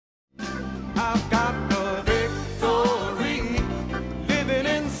I've got the victory living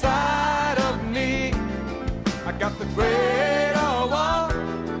inside of me. I got the greater one.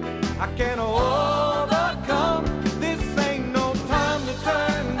 I can overcome. This ain't no time to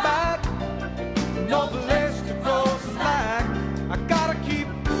turn back. No place to go slack. I gotta keep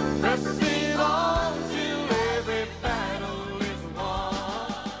pressing on till every battle is won.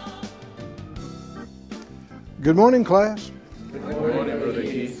 Good morning, class. Good morning, Brother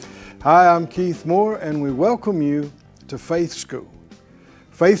Keith. Hi, I'm Keith Moore, and we welcome you to Faith School.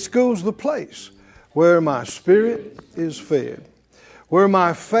 Faith School's the place where my spirit is fed, where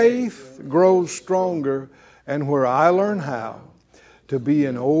my faith grows stronger, and where I learn how to be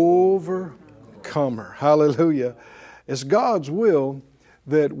an overcomer. Hallelujah. It's God's will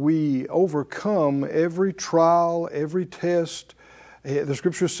that we overcome every trial, every test. The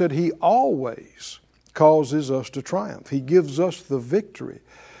Scripture said He always causes us to triumph. He gives us the victory.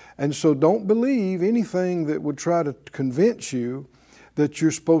 And so don't believe anything that would try to convince you that you're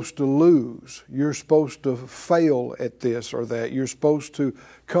supposed to lose. You're supposed to fail at this or that. You're supposed to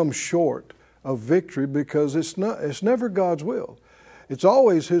come short of victory, because it's never God's will. It's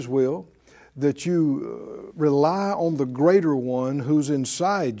always His will that you rely on the greater one who's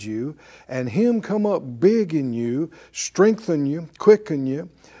inside you, and Him come up big in you, strengthen you, quicken you.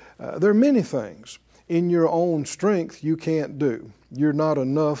 There are many things in your own strength you can't do. You're not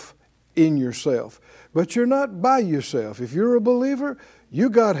enough in yourself. But you're not by yourself. If you're a believer, you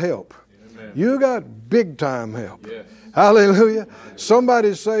got help. Amen. You got big time help. Yes. Hallelujah.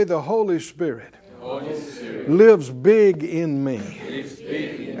 Somebody say, the Holy Spirit, lives big in me.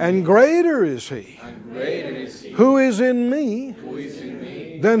 And greater is He who is in me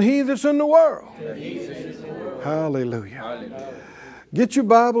than he that's in the world. Hallelujah. Get your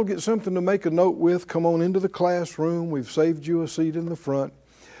Bible, get something to make a note with. Come on into the classroom. We've saved you a seat in the front.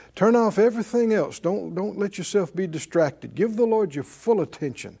 Turn off everything else. Don't let yourself be distracted. Give the Lord your full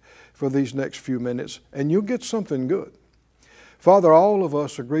attention for these next few minutes, and you'll get something good. Father, all of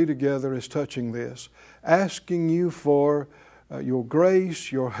us agree together as touching this, asking you for your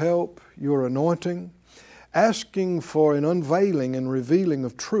grace, your help, your anointing, asking for an unveiling and revealing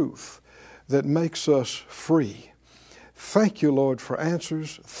of truth that makes us free. Thank you, Lord, for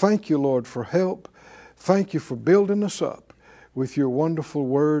answers. Thank you, Lord, for help. Thank you for building us up with your wonderful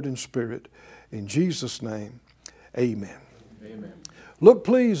word and spirit. In Jesus' name, amen. Amen. Look,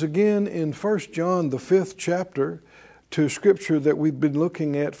 please, again in 1 John, the 5th chapter, to Scripture that we've been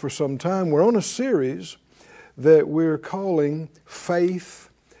looking at for some time. We're on a series that we're calling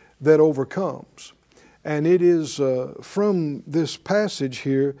Faith That Overcomes. And it is from this passage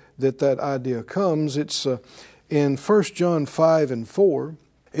here that idea comes. It's in 1 John 5 and 4,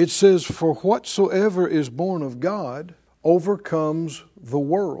 it says, "For whatsoever is born of God overcomes the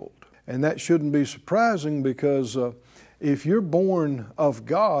world." And that shouldn't be surprising, because if you're born of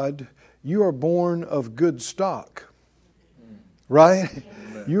God, you are born of good stock. Right?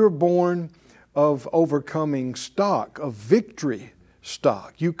 Amen. You're born of overcoming stock, of victory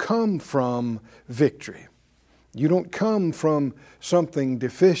stock. You come from victory. You don't come from something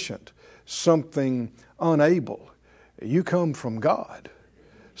deficient, something unable. You come from God.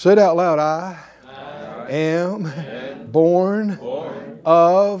 Say it out loud. I am born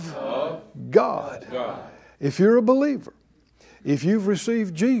of God. If you're a believer, if you've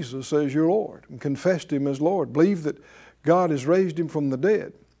received Jesus as your Lord and confessed Him as Lord, believe that God has raised Him from the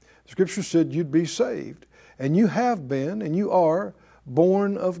dead, the Scripture said you'd be saved. And you have been, and you are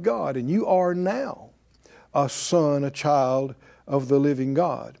born of God. And you are now a son, a child of the living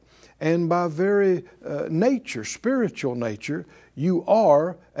God. And by very nature, spiritual nature, you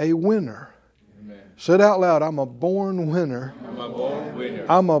are a winner. Amen. Say it out loud. I'm a born winner. I'm a born winner.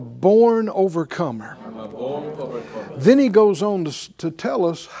 I'm a born overcomer. I'm a born overcomer. Then he goes on to tell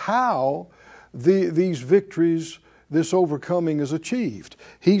us how these victories, this overcoming is achieved.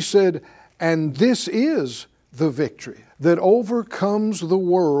 He said, and this is the victory that overcomes the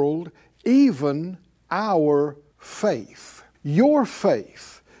world, even our faith. Your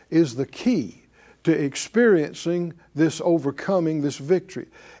faith is the key to experiencing this overcoming, this victory.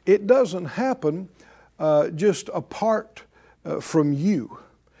 It doesn't happen just apart from you.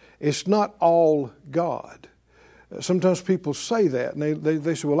 It's not all God. Sometimes people say that, and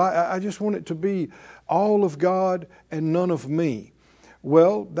they say, well, I just want it to be all of God and none of me.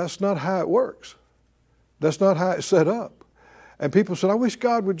 Well, that's not how it works. That's not how it's set up. And people said, I wish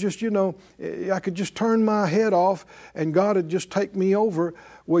God would just, I could just turn my head off and God would just take me over.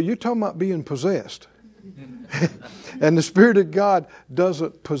 Well, you're talking about being possessed. And the Spirit of God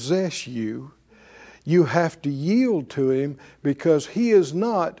doesn't possess you. You have to yield to Him because He is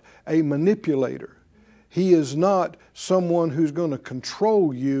not a manipulator. He is not someone who's going to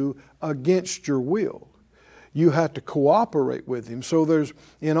control you against your will. You have to cooperate with Him. So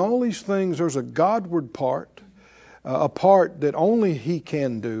in all these things, there's a Godward part, a part that only He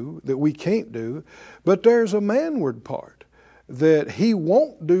can do, that we can't do, but there's a manward part that He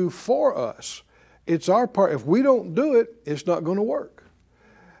won't do for us. It's our part. If we don't do it, it's not going to work.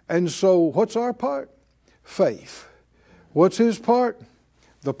 And so what's our part? Faith. What's His part?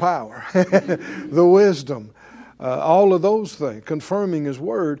 The power, the wisdom, all of those things, confirming His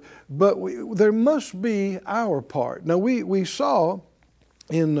Word. But there must be our part. Now we saw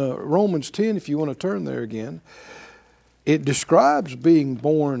in Romans 10, if you want to turn there again, it describes being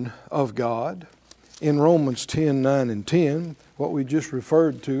born of God. In Romans 10, 9 and 10, what we just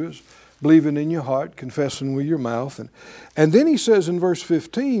referred to is believing in your heart, confessing with your mouth. And then he says in verse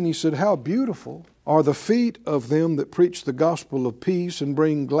 15, he said, how beautiful are the feet of them that preach the gospel of peace and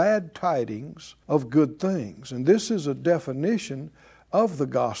bring glad tidings of good things. And this is a definition of the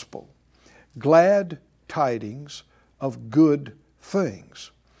gospel. Glad tidings of good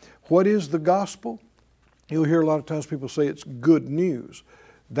things. What is the gospel? You'll hear a lot of times people say it's good news.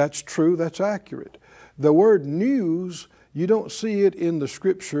 That's true, that's accurate. The word news, you don't see it in the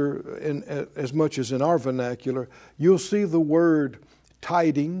Scripture as much as in our vernacular. You'll see the word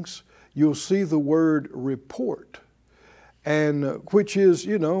tidings. You'll see the word report. And which is,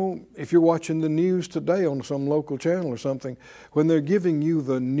 if you're watching the news today on some local channel or something, when they're giving you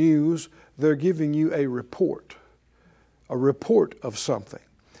the news, they're giving you a report of something.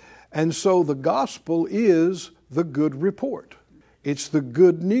 And so the gospel is the good report. It's the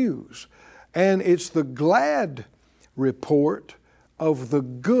good news. And it's the glad report of the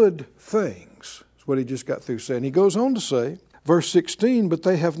good things. That's what he just got through saying. He goes on to say, verse 16, but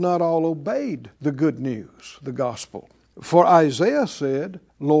they have not all obeyed the good news, the gospel. For Isaiah said,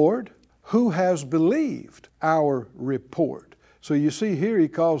 Lord, who has believed our report? So you see here he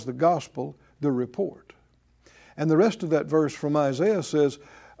calls the gospel the report. And the rest of that verse from Isaiah says,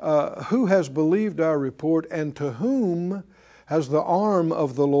 who has believed our report, and to whom has the arm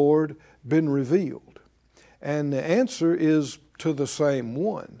of the Lord been revealed? And the answer is to the same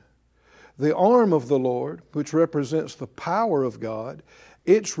one. The arm of the Lord, which represents the power of God,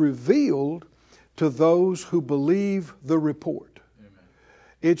 it's revealed to those who believe the report. Amen.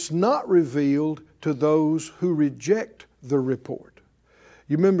 It's not revealed to those who reject the report.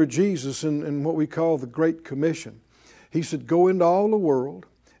 You remember Jesus in what we call the Great Commission. He said, go into all the world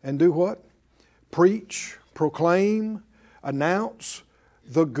and do what? Preach, proclaim, announce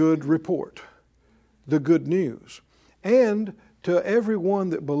the good report, the good news. And to everyone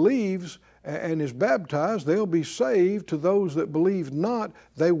that believes and is baptized, they'll be saved. To those that believe not,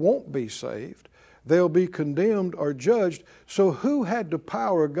 they won't be saved. They'll be condemned or judged. So who had the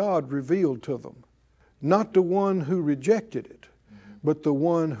power of God revealed to them? Not the one who rejected it, but the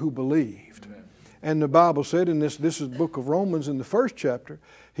one who believed. Amen. And the Bible said in this is the book of Romans in the first chapter,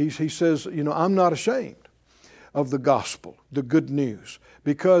 he says, I'm not ashamed of the gospel, the good news,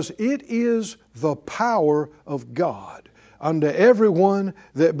 because it is the power of God unto everyone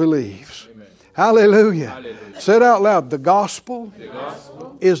that believes. Amen. Hallelujah. Hallelujah. Say it out loud. The gospel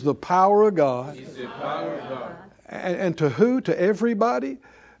is the power of God. And to who? To everybody?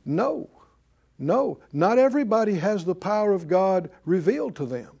 No. Not everybody has the power of God revealed to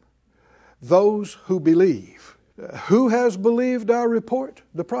them. Those who believe. Who has believed our report?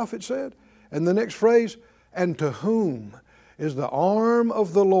 The prophet said. And the next phrase, and to whom is the arm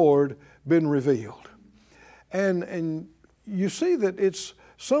of the Lord been revealed? And you see that it's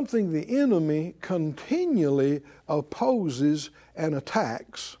something the enemy continually opposes and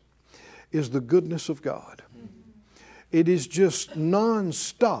attacks is the goodness of God. It is just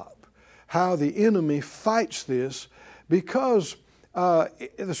nonstop how the enemy fights this, because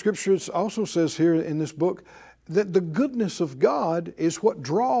the Scripture also says here in this book that the goodness of God is what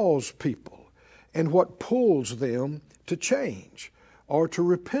draws people and what pulls them to change or to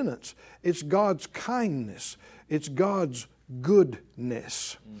repentance. It's God's kindness. It's God's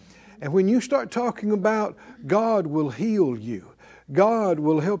goodness. And when you start talking about God will heal you, God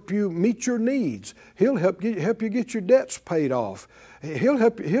will help you meet your needs, He'll help you get your debts paid off, He'll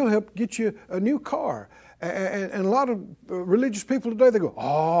help get you a new car. And a lot of religious people today, they go,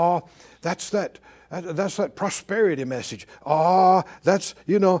 oh, that's that prosperity message. Oh, that's,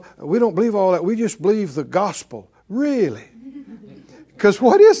 we don't believe all that. We just believe the gospel. Really? Because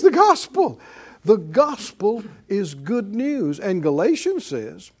what is the gospel? The gospel is good news. And Galatians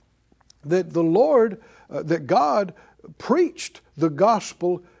says that the Lord, that God preached the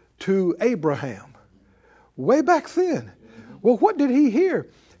gospel to Abraham. way back then. Well, what did he hear?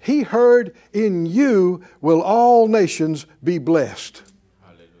 He heard, in you will all nations be blessed.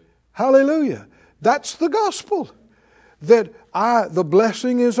 Hallelujah. That's the gospel. That the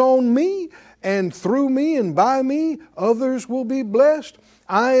blessing is on me, and through me and by me, others will be blessed.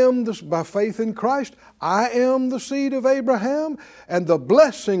 I am, by faith in Christ, I am the seed of Abraham, and the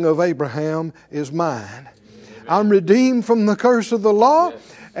blessing of Abraham is mine. Amen. I'm redeemed from the curse of the law, yes.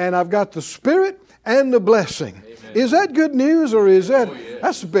 And I've got the Spirit and the blessing. Amen. Is that good news, or is that,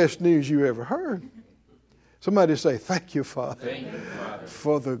 that's the best news you ever heard? Somebody say, thank you, Father,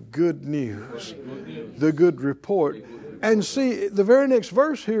 for the good news, the good report. And see, the very next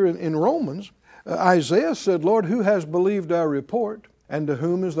verse here in Romans, Isaiah said, Lord, who has believed our report? And to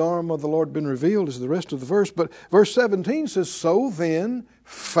whom is the arm of the Lord been revealed, is the rest of the verse. But verse 17 says, so then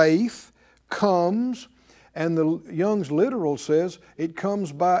faith comes, and the Young's literal says, it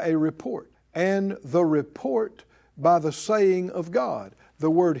comes by a report. And the report by the saying of God. The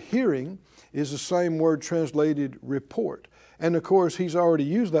word hearing is the same word translated report. And of course, he's already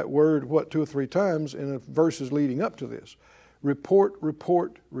used that word, 2 or 3 times in the verses leading up to this. Report,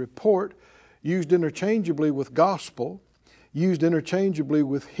 report, report, used interchangeably with gospel, used interchangeably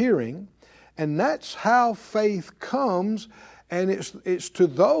with hearing, and that's how faith comes, and it's to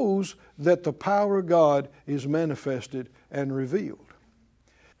those that the power of God is manifested and revealed.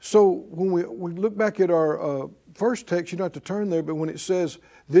 So when we look back at our first text, you don't have to turn there, but when it says,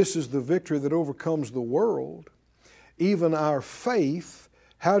 this is the victory that overcomes the world, even our faith,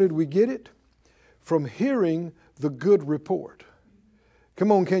 how did we get it? From hearing the good report.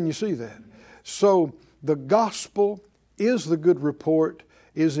 Come on, can you see that? So the gospel is the good report,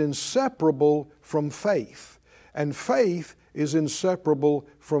 is inseparable from faith. And faith is inseparable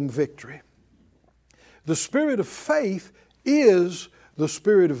from victory. The spirit of faith is the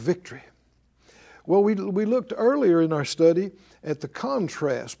spirit of victory. Well, we looked earlier in our study at the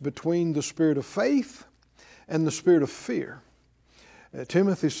contrast between the spirit of faith and the spirit of fear.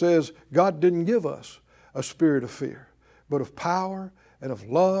 Timothy says, God didn't give us a spirit of fear, but of power and of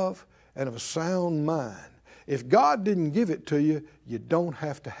love and of a sound mind. If God didn't give it to you, you don't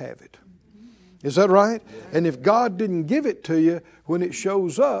have to have it. Is that right? Yeah. And if God didn't give it to you, when it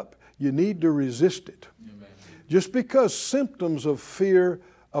shows up, you need to resist it. Amen. Just because symptoms of fear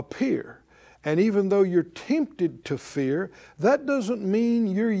appear, and even though you're tempted to fear, that doesn't mean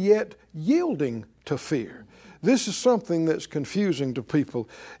you're yet yielding to fear. This is something that's confusing to people.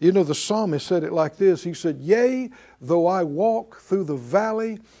 You know, the psalmist said it like this. He said, yea, though I walk through the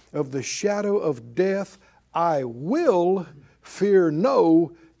valley of the shadow of death, I will fear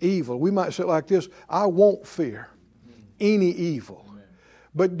no evil. We might say it like this, I won't fear any evil.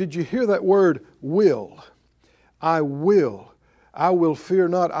 But did you hear that word will? I will. I will fear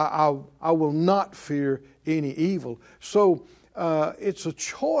not. I will not fear any evil. So it's a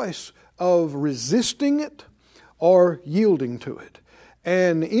choice of resisting it or yielding to it.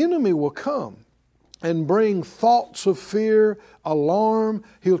 And the enemy will come and bring thoughts of fear, alarm.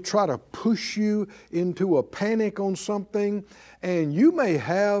 He'll try to push you into a panic on something. And you may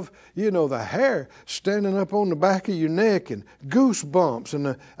have, the hair standing up on the back of your neck and goosebumps.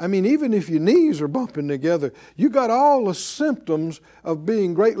 And even if your knees are bumping together, you got all the symptoms of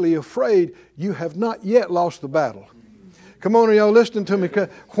being greatly afraid. You have not yet lost the battle. Come on, are y'all listening to me?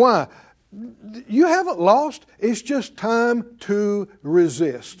 Why? You haven't lost. It's just time to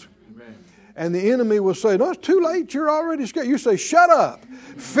resist. And the enemy will say, no, it's too late. You're already scared. You say, shut up.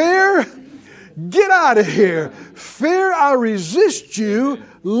 Fear, get out of here. Fear, I resist you.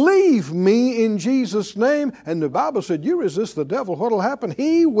 Leave me in Jesus' name. And the Bible said, you resist the devil. What will happen?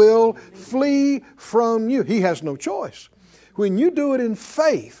 He will flee from you. He has no choice. When you do it in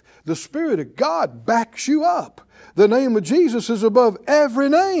faith, the Spirit of God backs you up. The name of Jesus is above every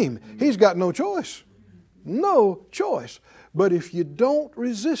name. He's got no choice. No choice. But if you don't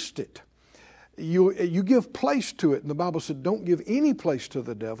resist it, you give place to it. And the Bible said, don't give any place to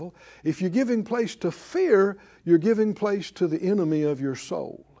the devil. If you're giving place to fear, you're giving place to the enemy of your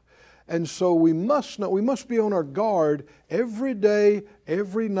soul. And so we must be on our guard every day,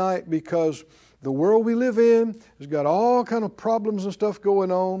 every night, because the world we live in has got all kind of problems and stuff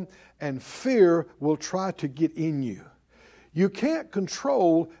going on, and fear will try to get in you. You can't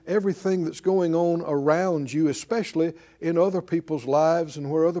control everything that's going on around you, especially in other people's lives and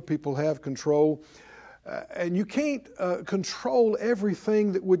where other people have control. And you can't control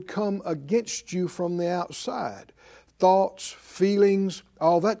everything that would come against you from the outside. Thoughts, feelings,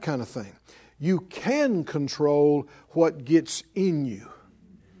 all that kind of thing. You can control what gets in you.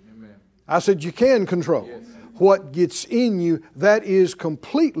 Amen. I said you can control. Yes. What gets in you, that is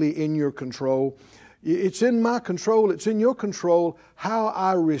completely in your control. It's in my control, it's in your control how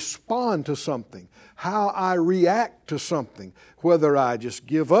I respond to something, how I react to something, whether I just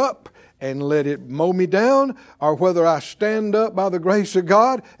give up and let it mow me down, or whether I stand up by the grace of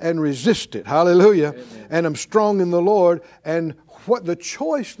God and resist it. Hallelujah. Amen. And I'm strong in the Lord. And what the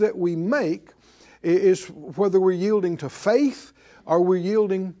choice that we make is whether we're yielding to faith or we're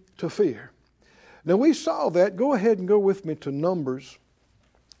yielding to fear. Now we saw that. Go ahead and go with me to Numbers,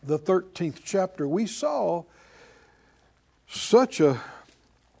 the 13th chapter. We saw such a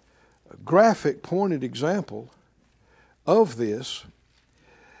graphic, pointed example of this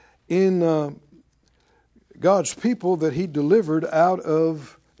in God's people that He delivered out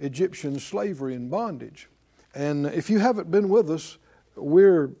of Egyptian slavery and bondage. And if you haven't been with us,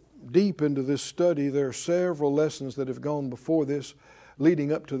 we're deep into this study. There are several lessons that have gone before this,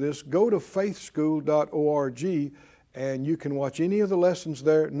 leading up to this. Go to faithschool.org and you can watch any of the lessons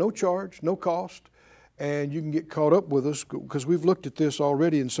there, no charge, no cost, and you can get caught up with us because we've looked at this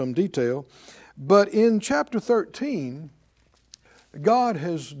already in some detail. But in chapter 13, God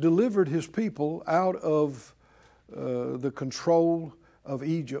has delivered His people out of the control of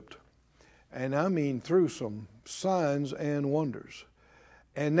Egypt, and I mean through some signs and wonders.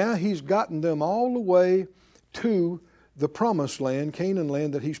 And now He's gotten them all the way to the promised land, Canaan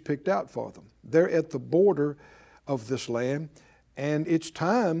land, that He's picked out for them. They're at the border of this land, and it's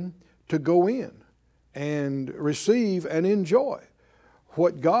time to go in and receive and enjoy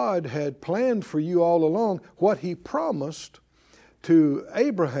what God had planned for you all along, what He promised to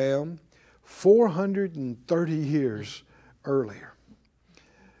Abraham 430 years earlier.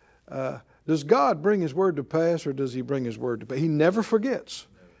 Does God bring His word to pass, or does He bring His word to pass? He never forgets.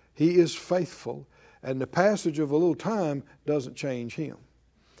 He is faithful. And the passage of a little time doesn't change Him.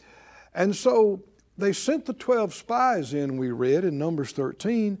 And so they sent the 12 spies in, we read in Numbers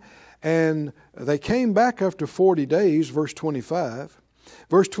 13, and they came back after 40 days, verse 25.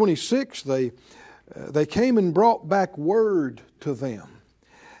 Verse 26, they came and brought back word to them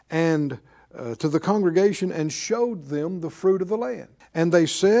and to the congregation and showed them the fruit of the land. And they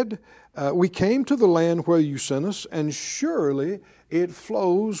said, we came to the land where you sent us, and surely it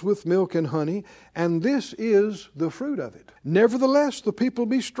flows with milk and honey, and this is the fruit of it. Nevertheless, the people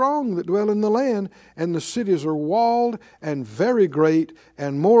be strong that dwell in the land, and the cities are walled and very great.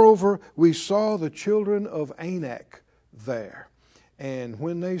 And moreover, we saw the children of Anak there. And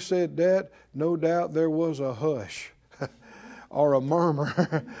when they said that, no doubt there was a hush or a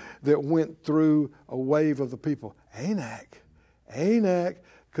murmur that went through a wave of the people. Anak,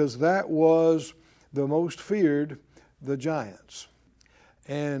 because that was the most feared, the giants.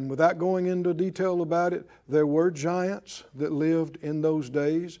 And without going into detail about it, there were giants that lived in those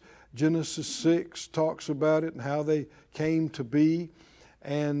days. Genesis 6 talks about it and how they came to be.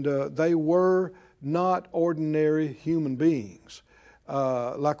 And they were not ordinary human beings.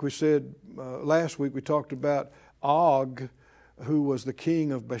 Like we said last week, we talked about Og, who was the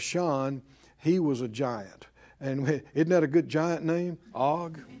king of Bashan. He was a giant. And isn't that a good giant name?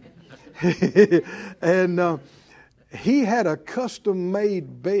 Og. And he had a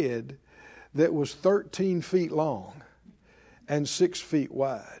custom-made bed that was 13 feet long and 6 feet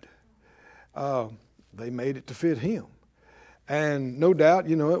wide. They made it to fit him. And no doubt,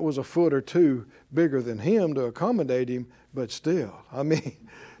 it was a foot or two bigger than him to accommodate him, but still,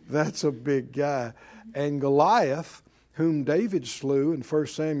 that's a big guy. And Goliath, whom David slew in 1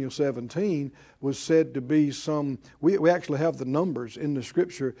 Samuel 17, was said to be we actually have the numbers in the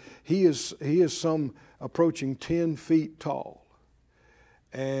Scripture. He is some approaching 10 feet tall.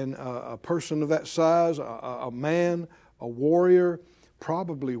 And a person of that size, a man, a warrior,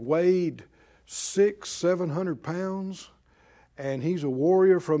 probably weighed 600-700 pounds. And he's a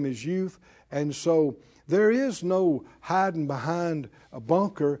warrior from his youth. And so there is no hiding behind a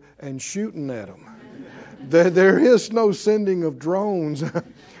bunker and shooting at him. There is no sending of drones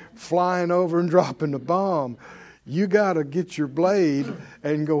flying over and dropping the bomb. You got to get your blade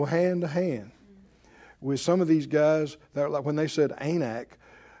and go hand to hand. With some of these guys, like when they said Anak,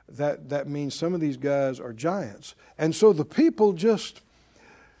 that means some of these guys are giants. And so the people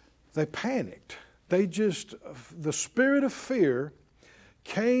they panicked. The spirit of fear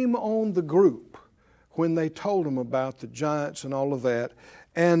came on the group when they told them about the giants and all of that.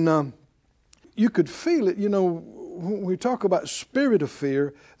 And you could feel it, when we talk about spirit of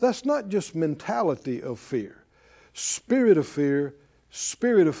fear, that's not just mentality of fear. Spirit of fear,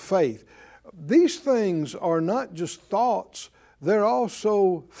 spirit of faith. These things are not just thoughts, they're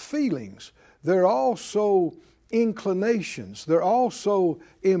also feelings. They're also inclinations. They're also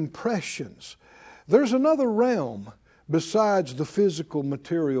impressions. There's another realm besides the physical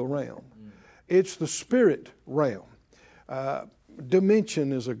material realm. It's the spirit realm.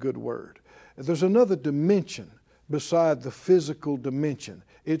 Dimension is a good word. There's another dimension beside the physical dimension.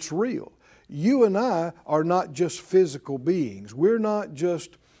 It's real. You and I are not just physical beings. We're not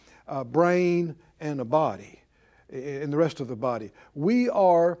just a brain and a body and the rest of the body. We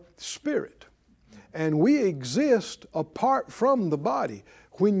are spirit. And we exist apart from the body.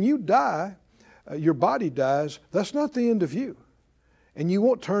 When you die, your body dies, that's not the end of you. And you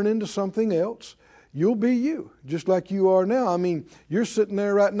won't turn into something else. You'll be you, just like you are now. I mean, you're sitting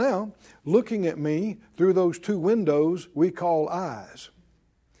there right now looking at me through those two windows we call eyes.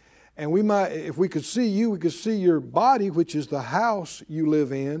 And we might, if we could see you, we could see your body, which is the house you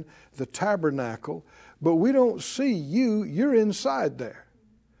live in, the tabernacle. But we don't see you, you're inside there.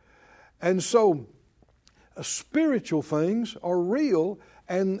 And so spiritual things are real,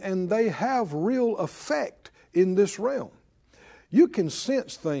 and they have real effect in this realm. You can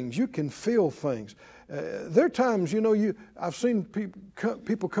sense things. You can feel things. There are times, I've seen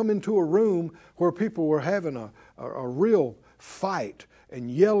people come into a room where people were having a real fight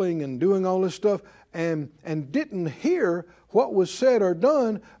and yelling and doing all this stuff and didn't hear what was said or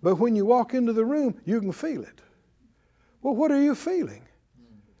done, but when you walk into the room, you can feel it. Well, what are you feeling?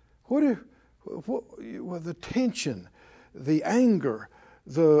 The tension, the anger,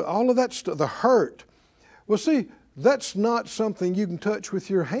 all of that stuff, the hurt. Well, see, that's not something you can touch with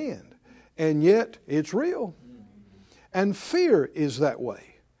your hand, and yet it's real. And fear is that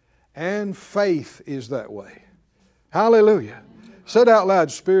way, and faith is that way. Hallelujah. Said out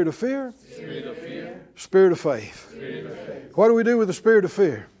loud, spirit of fear, Spirit of fear, spirit of faith. spirit of faith. What do we do with the spirit of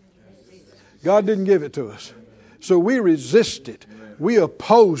fear? God didn't give it to us. So we resist it. We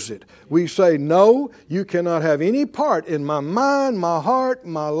oppose it. We say, no, you cannot have any part in my mind, my heart,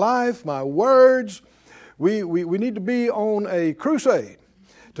 my life, my words. We need to be on a crusade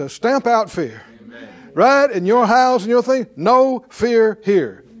to stamp out fear. Amen. Right? In your house and your thing, no fear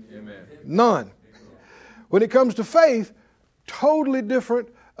here. Amen. None. When it comes to faith, totally different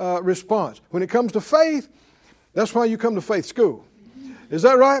response. When it comes to faith, that's why you come to faith school. Is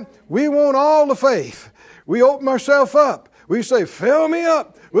that right? We want all the faith. We open ourselves up. We say, fill me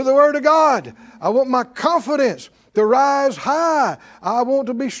up with the Word of God. I want my confidence to rise high. I want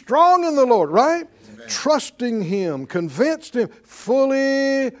to be strong in the Lord, right? Amen. Trusting Him, convinced Him,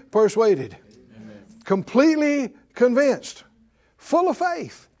 fully persuaded, amen. Completely convinced, full of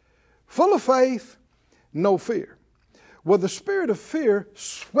faith. Full of faith, no fear. Well, the spirit of fear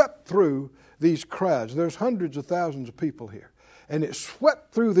swept through these crowds. There's hundreds of thousands of people here. And it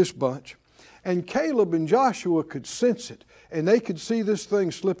swept through this bunch. And Caleb and Joshua could sense it. And they could see this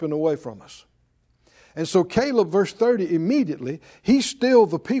thing slipping away from us. And so Caleb, verse 30, immediately, he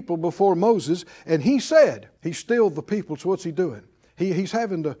stilled the people before Moses. And he said, he stilled the people. So what's he doing? He's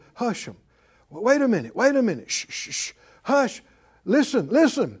having to hush them. Wait a minute. Shh. Hush. Listen.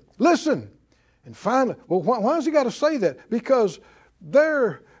 And finally, well, why has he got to say that? Because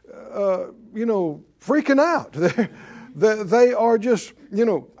they're, freaking out. They are just,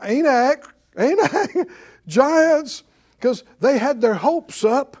 Anak, giants, because they had their hopes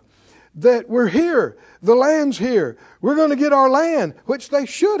up that we're here, the land's here, we're going to get our land, which they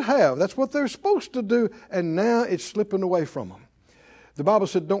should have. That's what they're supposed to do, and now it's slipping away from them. The Bible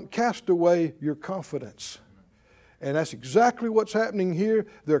said, don't cast away your confidence. And that's exactly what's happening here.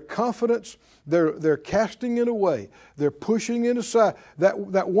 Their confidence, they're casting it away. They're pushing it aside.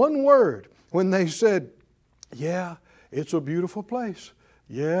 That one word, when they said, yeah, it's a beautiful place.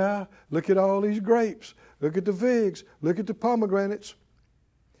 Yeah, look at all these grapes. Look at the figs. Look at the pomegranates.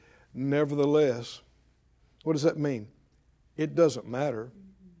 Nevertheless, what does that mean? It doesn't matter.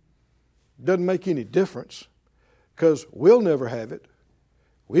 It doesn't make any difference because we'll never have it.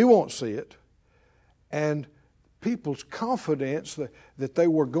 We won't see it. And people's confidence that they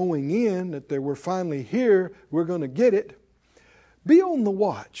were going in, that they were finally here, we're going to get it. Be on the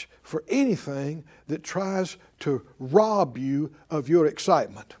watch for anything that tries to rob you of your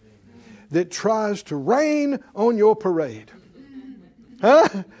excitement, that tries to rain on your parade. Huh?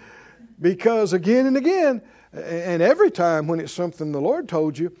 Because again and again, and every time when it's something the Lord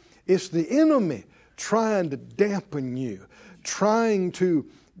told you, it's the enemy trying to dampen you, trying to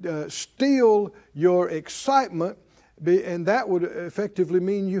steal your excitement, and that would effectively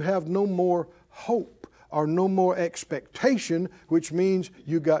mean you have no more hope or no more expectation, which means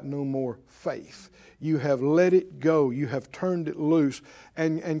you got no more faith. You have let it go. You have turned it loose.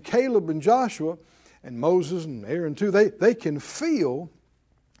 And Caleb and Joshua and Moses and Aaron too, they can feel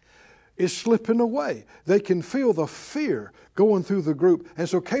it's slipping away. They can feel the fear going through the group. And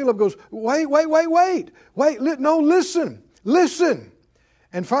so Caleb goes, wait. No, listen.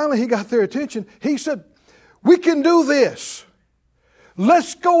 And finally he got their attention. He said, we can do this.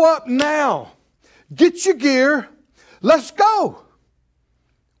 Let's go up now. Get your gear. Let's go.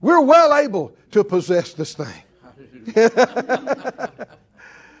 We're well able to possess this thing.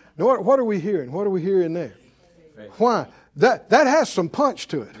 Now, what are we hearing? What are we hearing there? Why? That has some punch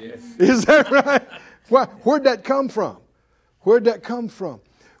to it. Yes. Is that right? Why? Where'd that come from? Where'd that come from?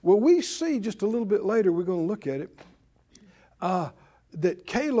 Well, we see just a little bit later, we're going to look at it, that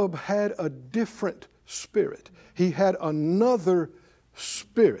Caleb had a different spirit. He had another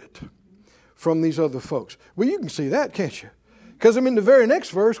spirit from these other folks. Well, you can see that, can't you? Because in the very next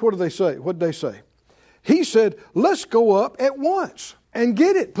verse, what did they say? What did they say? He said, let's go up at once and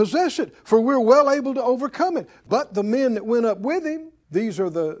get it, possess it, for we're well able to overcome it. But the men that went up with him, these are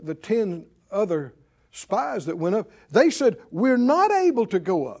the 10 other spies that went up, they said, we're not able to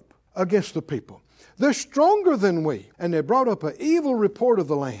go up against the people. They're stronger than we. And they brought up an evil report of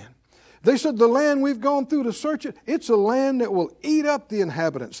the land. They said, the land we've gone through to search it, it's a land that will eat up the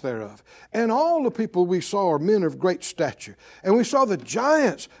inhabitants thereof. And all the people we saw are men of great stature. And we saw the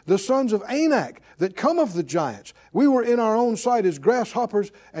giants, the sons of Anak, that come of the giants. We were in our own sight as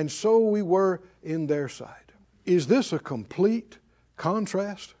grasshoppers, and so we were in their sight. Is this a complete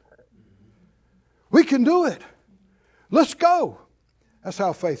contrast? We can do it. Let's go. That's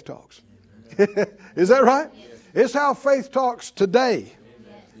how faith talks. Is that right? It's how faith talks today.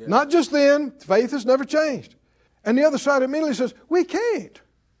 Not just then. Faith has never changed. And the other side immediately says, we can't.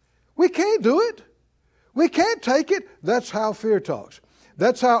 We can't do it. We can't take it. That's how fear talks.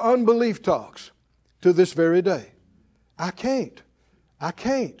 That's how unbelief talks to this very day. I can't. I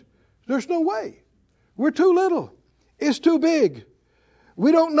can't. There's no way. We're too little. It's too big.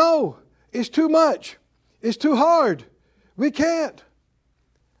 We don't know. It's too much. It's too hard. We can't.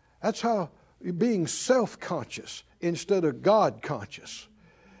 That's how being self-conscious instead of God-conscious,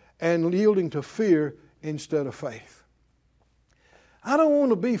 and yielding to fear instead of faith. I don't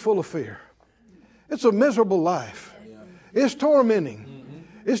want to be full of fear. It's a miserable life. It's tormenting.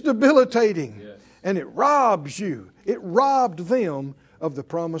 It's debilitating. And it robs you. It robbed them of the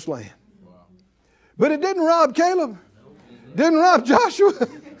promised land. But it didn't rob Caleb. Didn't rob Joshua.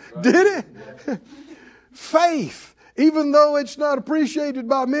 Did it? Faith, even though it's not appreciated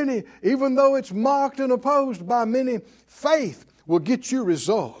by many, even though it's mocked and opposed by many, faith will get you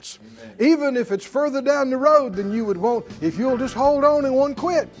results. Amen. Even if it's further down the road than you would want, if you'll just hold on and won't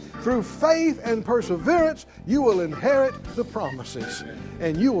quit. Through faith and perseverance, you will inherit the promises. Amen.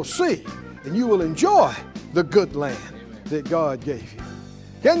 And you will see and you will enjoy the good land. Amen. That God gave you.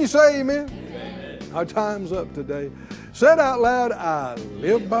 Can you say amen? Amen? Our time's up today. Say it out loud. I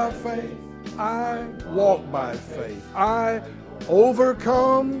live by faith. I walk by faith. I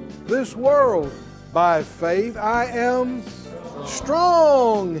overcome this world by faith. I am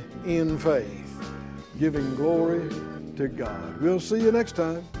strong in faith, giving glory to God. We'll see you next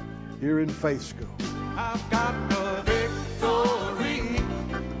time here in Faith School. I've got the victory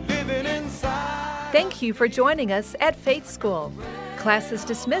living inside. Thank you for joining us at Faith School. Class is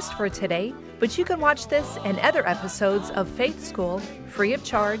dismissed for today, but you can watch this and other episodes of Faith School free of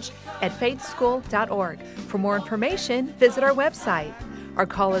charge at faithschool.org. For more information, visit our website or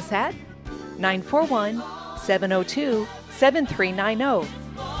call us at 941-702-7390.